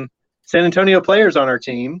got some San Antonio players on our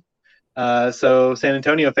team. So San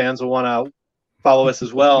Antonio fans will want to follow us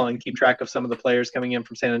as well and keep track of some of the players coming in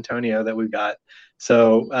from San Antonio that we've got.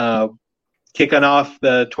 So kicking off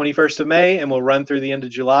the 21st of May, and we'll run through the end of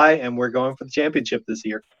July, and we're going for the championship this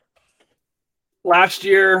year. Last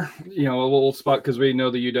year, a little spot because we know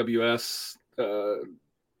the UWS,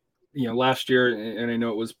 last year, and I know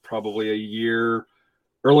it was probably a year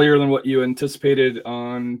earlier than what you anticipated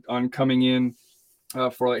on coming in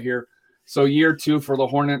for that here. So year 2 for the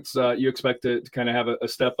Hornets, you expect to kind of have a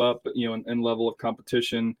step up, in level of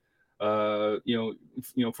competition, for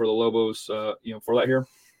the Lobos, for that here.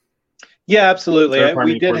 Yeah, absolutely.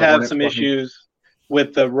 We did have some issues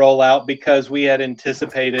with the rollout because we had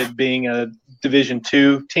anticipated being a Division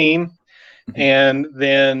II team. Mm-hmm. And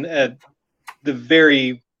then at the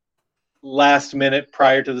very last minute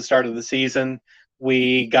prior to the start of the season,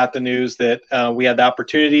 we got the news that we had the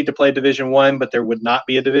opportunity to play Division I, but there would not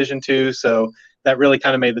be a Division II. So that really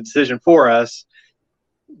kind of made the decision for us.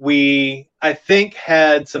 We, I think,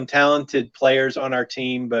 had some talented players on our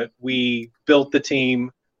team, but we built the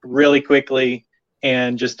team really quickly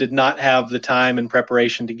and just did not have the time and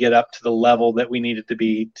preparation to get up to the level that we needed to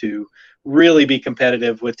be to really be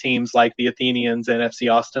competitive with teams like the Athenians and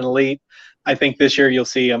FC Austin Elite. I think this year you'll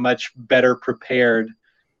see a much better prepared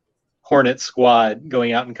Hornets squad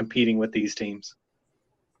going out and competing with these teams.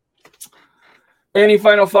 Any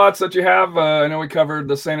final thoughts that you have? I know we covered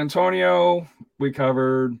the San Antonio, we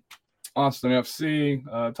covered Austin FC,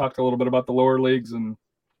 talked a little bit about the lower leagues, and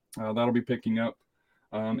that'll be picking up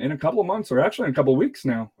in a couple of months, or actually in a couple of weeks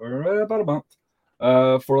now, or about a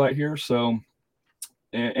month for that here. So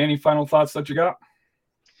any final thoughts that you got?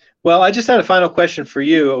 Well, I just had a final question for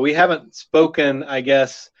you. We haven't spoken, I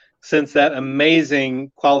guess, since that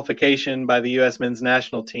amazing qualification by the U.S. men's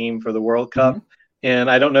national team for the World Cup. Mm-hmm.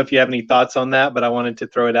 And I don't know if you have any thoughts on that, but I wanted to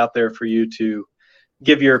throw it out there for you to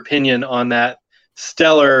give your opinion on that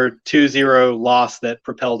stellar 2-0 loss that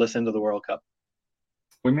propelled us into the World Cup.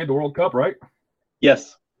 We made the World Cup, right?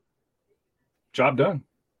 Yes. Job done.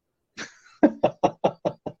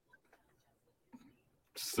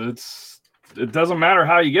 It doesn't matter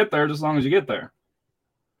how you get there, just as long as you get there,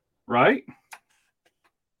 right?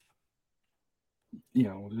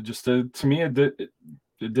 Just to me, it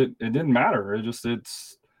didn't matter.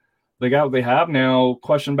 It's they got what they have now.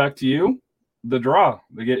 Question back to you: the draw.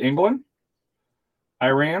 They get England,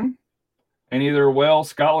 Iran, and either Wales,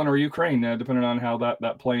 Scotland, or Ukraine, depending on how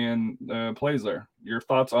that play-in plays there. Your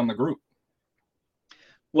thoughts on the group?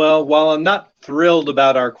 Well, while I'm not thrilled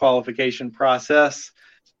about our qualification process,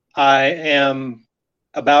 I am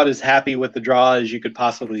about as happy with the draw as you could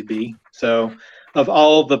possibly be. So of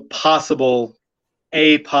all the possible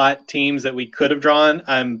A-pot teams that we could have drawn,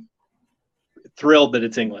 I'm thrilled that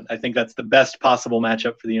it's England. I think that's the best possible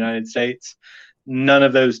matchup for the United States. None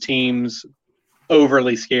of those teams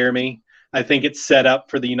overly scare me. I think it's set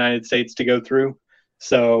up for the United States to go through.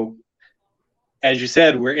 So as you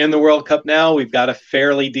said, we're in the World Cup now. We've got a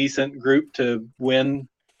fairly decent group to win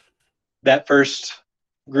that first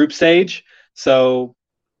group stage. So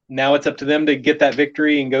now it's up to them to get that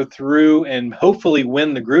victory and go through and hopefully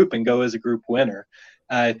win the group and go as a group winner.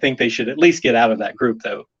 I think they should at least get out of that group,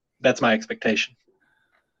 though. That's my expectation.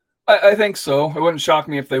 I think so. It wouldn't shock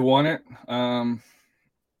me if they won it. The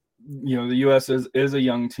U.S. is a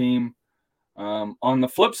young team. On the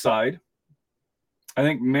flip side, I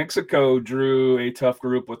think Mexico drew a tough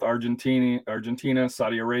group with Argentina,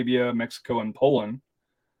 Saudi Arabia, Mexico, and Poland.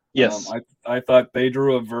 Yes. I thought they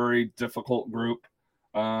drew a very difficult group.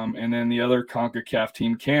 And then the other CONCACAF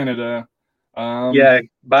team, Canada.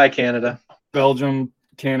 Bye, Canada. Belgium,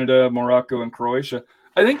 Canada, Morocco, and Croatia.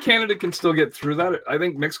 I think Canada can still get through that. I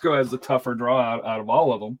think Mexico has the tougher draw out of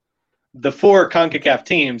all of them. The 4 CONCACAF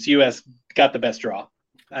teams, U.S. got the best draw.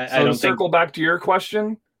 I don't circle back to your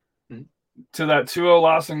question, mm-hmm. to that 2-0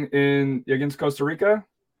 loss in against Costa Rica,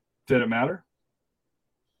 did it matter?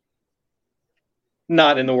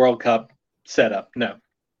 Not in the World Cup setup, no.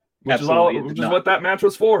 Which is what that match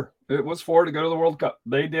was for. It was for to go to the World Cup.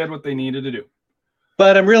 They did what they needed to do.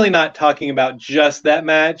 But I'm really not talking about just that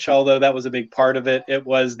match, although that was a big part of it. It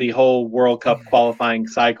was the whole World Cup qualifying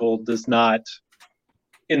cycle does not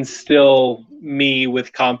instill me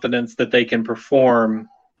with confidence that they can perform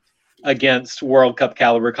against World Cup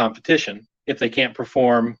caliber competition if they can't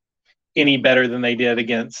perform any better than they did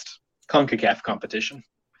against CONCACAF competition.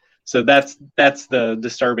 So that's the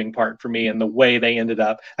disturbing part for me and the way they ended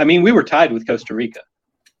up. I mean, we were tied with Costa Rica.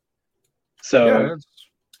 So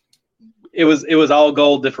it was all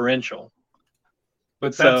goal differential.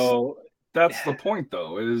 But So that's the point,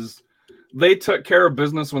 though, is they took care of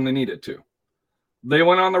business when they needed to. They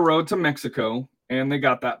went on the road to Mexico, and they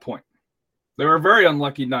got that point. They were very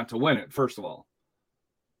unlucky not to win it, first of all.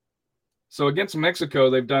 So against Mexico,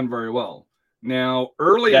 they've done very well. Now,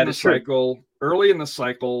 early in the cycle,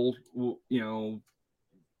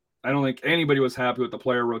 I don't think anybody was happy with the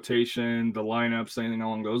player rotation, the lineups, anything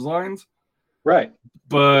along those lines. Right.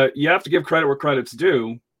 But you have to give credit where credit's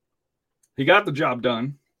due. He got the job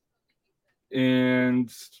done.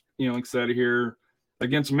 And, like I said here,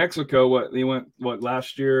 against Mexico, they went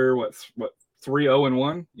last year,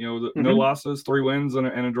 3-0-1, no losses, 3 wins and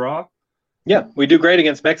a draw. Yeah, we do great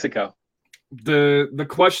against Mexico. The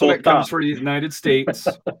question that comes for the United States,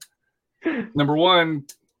 number one,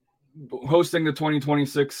 hosting the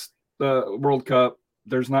 2026 World Cup,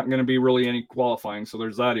 there's not going to be really any qualifying, so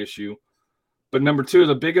there's that issue. But number two,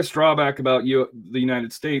 the biggest drawback about the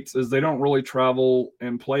United States is they don't really travel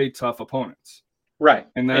and play tough opponents. Right.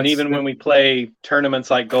 And even when we play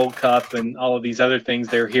tournaments like Gold Cup and all of these other things,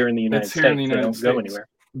 they're here in the United States. They don't go anywhere.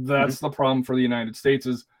 That's the problem for the United States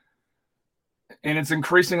and it's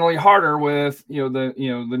increasingly harder with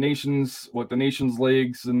the nations, the nations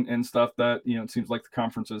leagues and stuff that it seems like the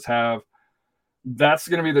conferences have. That's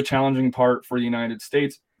going to be the challenging part for the United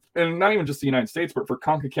States, and not even just the United States, but for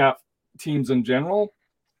CONCACAF teams in general,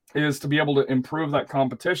 is to be able to improve that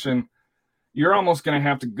competition. You're almost going to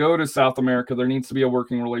have to go to South America. There needs to be a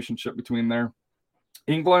working relationship between there.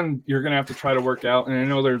 England, you're going to have to try to work out, and I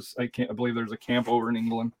know I believe there's a camp over in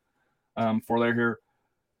England for they're here.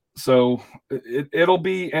 So it'll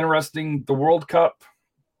be interesting. The World Cup,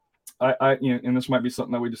 and this might be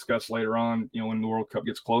something that we discuss later on, when the World Cup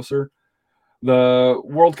gets closer. The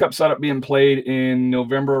World Cup setup being played in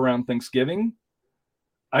November around Thanksgiving.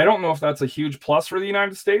 I don't know if that's a huge plus for the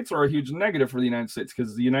United States or a huge negative for the United States,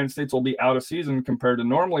 because the United States will be out of season compared to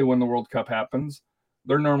normally when the World Cup happens.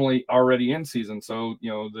 They're normally already in season. So,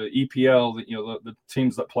 the EPL, the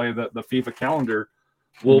teams that play the FIFA calendar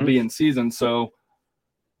will be in season. So,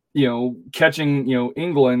 catching,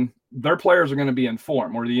 England, their players are going to be in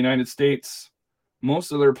form, where the United States,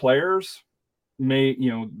 most of their players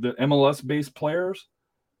the MLS-based players,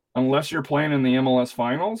 unless you're playing in the MLS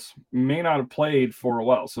finals, may not have played for a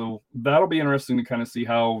while. So that'll be interesting to kind of see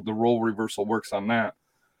how the role reversal works on that.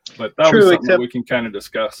 But that'll be something that we can kind of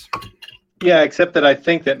discuss. Yeah, except that I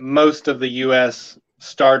think that most of the U.S.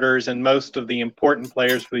 starters and most of the important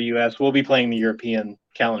players for the U.S. will be playing the European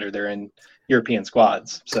calendar. They're in European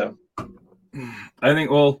squads. So I think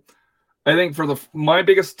for my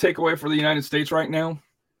biggest takeaway for the United States right now,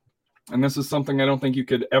 and this is something I don't think you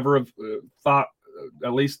could ever have thought,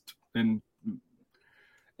 at least in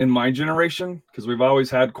my generation, because we've always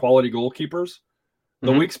had quality goalkeepers.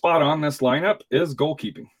 The weak spot on this lineup is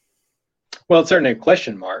goalkeeping. Well, it's certainly a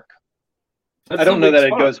question mark. I don't know that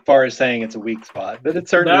it goes as far as saying it's a weak spot, but it's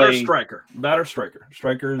certainly that or striker.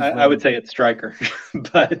 Striker. I would say it's striker,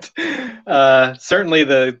 but certainly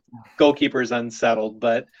the goalkeeper is unsettled.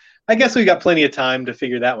 But I guess we've got plenty of time to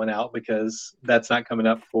figure that one out, because that's not coming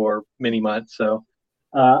up for many months. So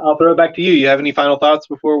I'll throw it back to you. You have any final thoughts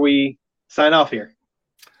before we sign off here?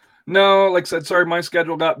 No, like I said, sorry, my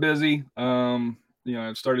schedule got busy.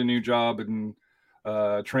 I've started a new job and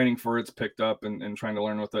training for it's picked up and trying to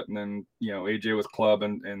learn with it. And then, AJ with club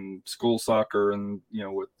and school soccer and,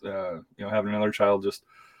 with, having another child, just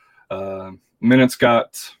minutes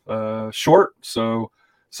got short. So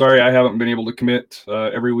sorry, I haven't been able to commit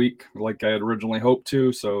every week like I had originally hoped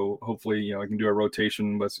to. So hopefully, I can do a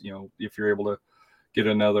rotation, but, if you're able to get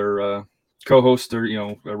another co-host or,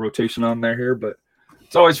 a rotation on there here, but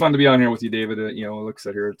it's always fun to be on here with you, David. Looks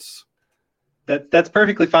at here, that's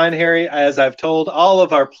perfectly fine, Harry. As I've told all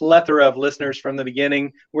of our plethora of listeners from the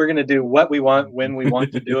beginning, we're going to do what we want when we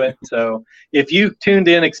want to do it. So if you tuned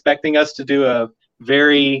in expecting us to do a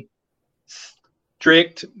very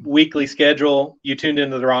strict weekly schedule, you tuned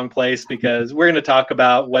into the wrong place, because we're going to talk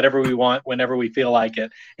about whatever we want whenever we feel like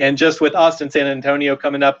it. And just with Austin San Antonio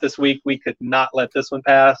coming up this week, we could not let this one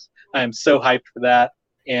pass. I am so hyped for that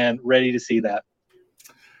and ready to see that.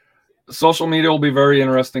 Social media will be very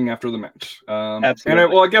interesting after the match. Absolutely.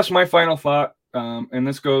 And I guess my final thought, and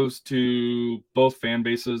this goes to both fan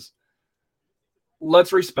bases,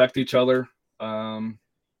 let's respect each other.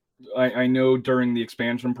 I know during the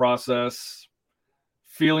expansion process,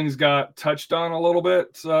 feelings got touched on a little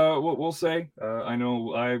bit, we'll say. I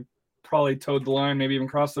know I probably towed the line, maybe even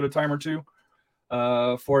crossed it a time or two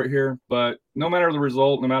for it here. But no matter the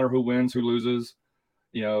result, no matter who wins, who loses,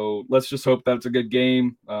 let's just hope that it's a good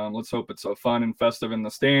game. Let's hope it's fun and festive in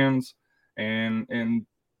the stands. And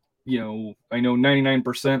I know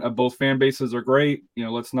 99% of both fan bases are great.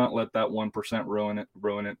 Let's not let that 1%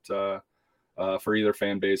 ruin it for either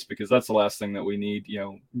fan base, because that's the last thing that we need.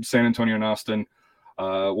 San Antonio and Austin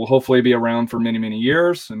will hopefully be around for many, many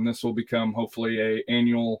years, and this will become hopefully a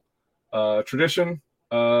annual tradition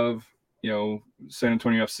of San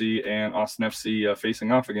Antonio FC and Austin FC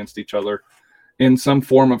facing off against each other in some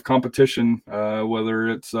form of competition, whether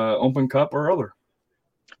it's Open Cup or other.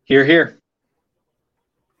 Hear, hear.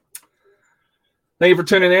 Thank you for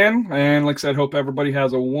tuning in, and like I said, hope everybody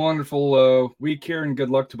has a wonderful week here, and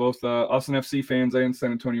good luck to both Austin FC fans and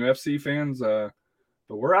San Antonio FC fans. But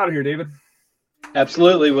we're out of here, David.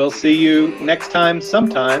 Absolutely. We'll see you next time,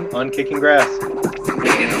 sometime on Kicking Grass. I'm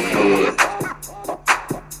kicking them wood.